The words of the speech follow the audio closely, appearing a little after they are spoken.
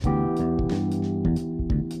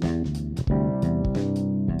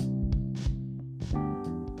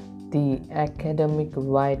Academic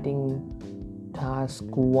Writing Task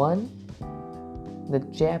 1. The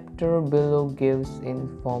chapter below gives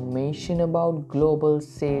information about global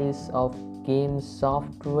sales of game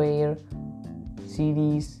software,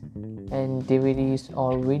 CDs, and DVDs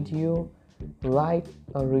or video. Write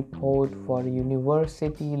a report for a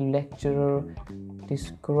university lecturer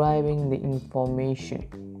describing the information.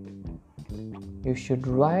 You should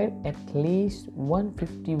write at least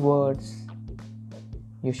 150 words.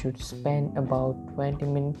 You should spend about 20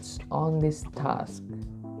 minutes on this task.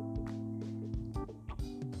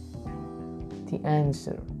 The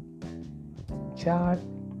answer. The chart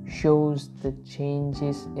shows the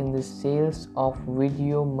changes in the sales of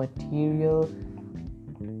video material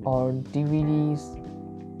or DVDs,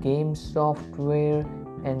 game software,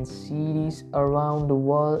 and CDs around the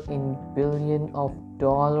world in billions of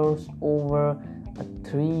dollars over a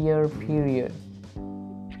 3-year period.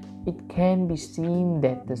 It can be seen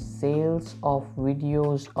that the sales of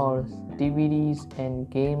videos or DVDs and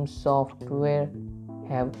game software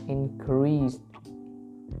have increased,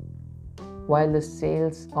 while the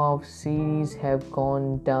sales of CDs have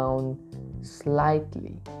gone down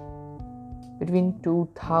slightly. Between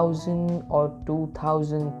 2000 or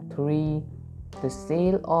 2003, the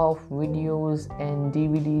sale of videos and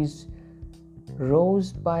DVDs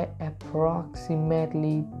rose by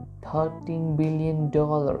approximately $13 billion.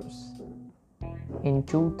 In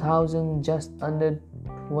 2000, just under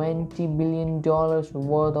 $20 billion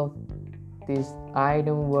worth of this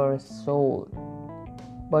item were sold.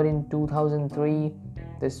 But in 2003,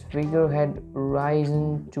 this figure had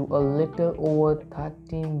risen to a little over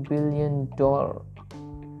 $13 billion.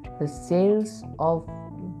 The sales of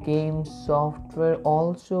game software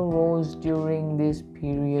also rose during this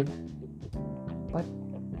period, but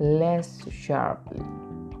less sharply.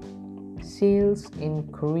 Sales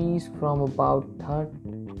increased from about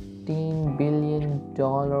 $13 billion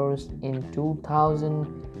in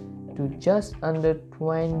 2000 to just under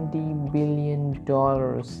 $20 billion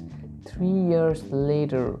 3 years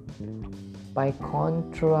later. By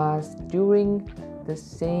contrast, during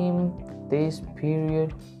this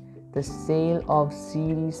period, the sale of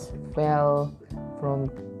CDs fell from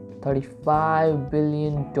 $35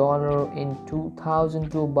 billion in 2000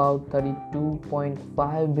 to about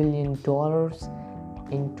 $32.5 billion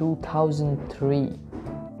in 2003.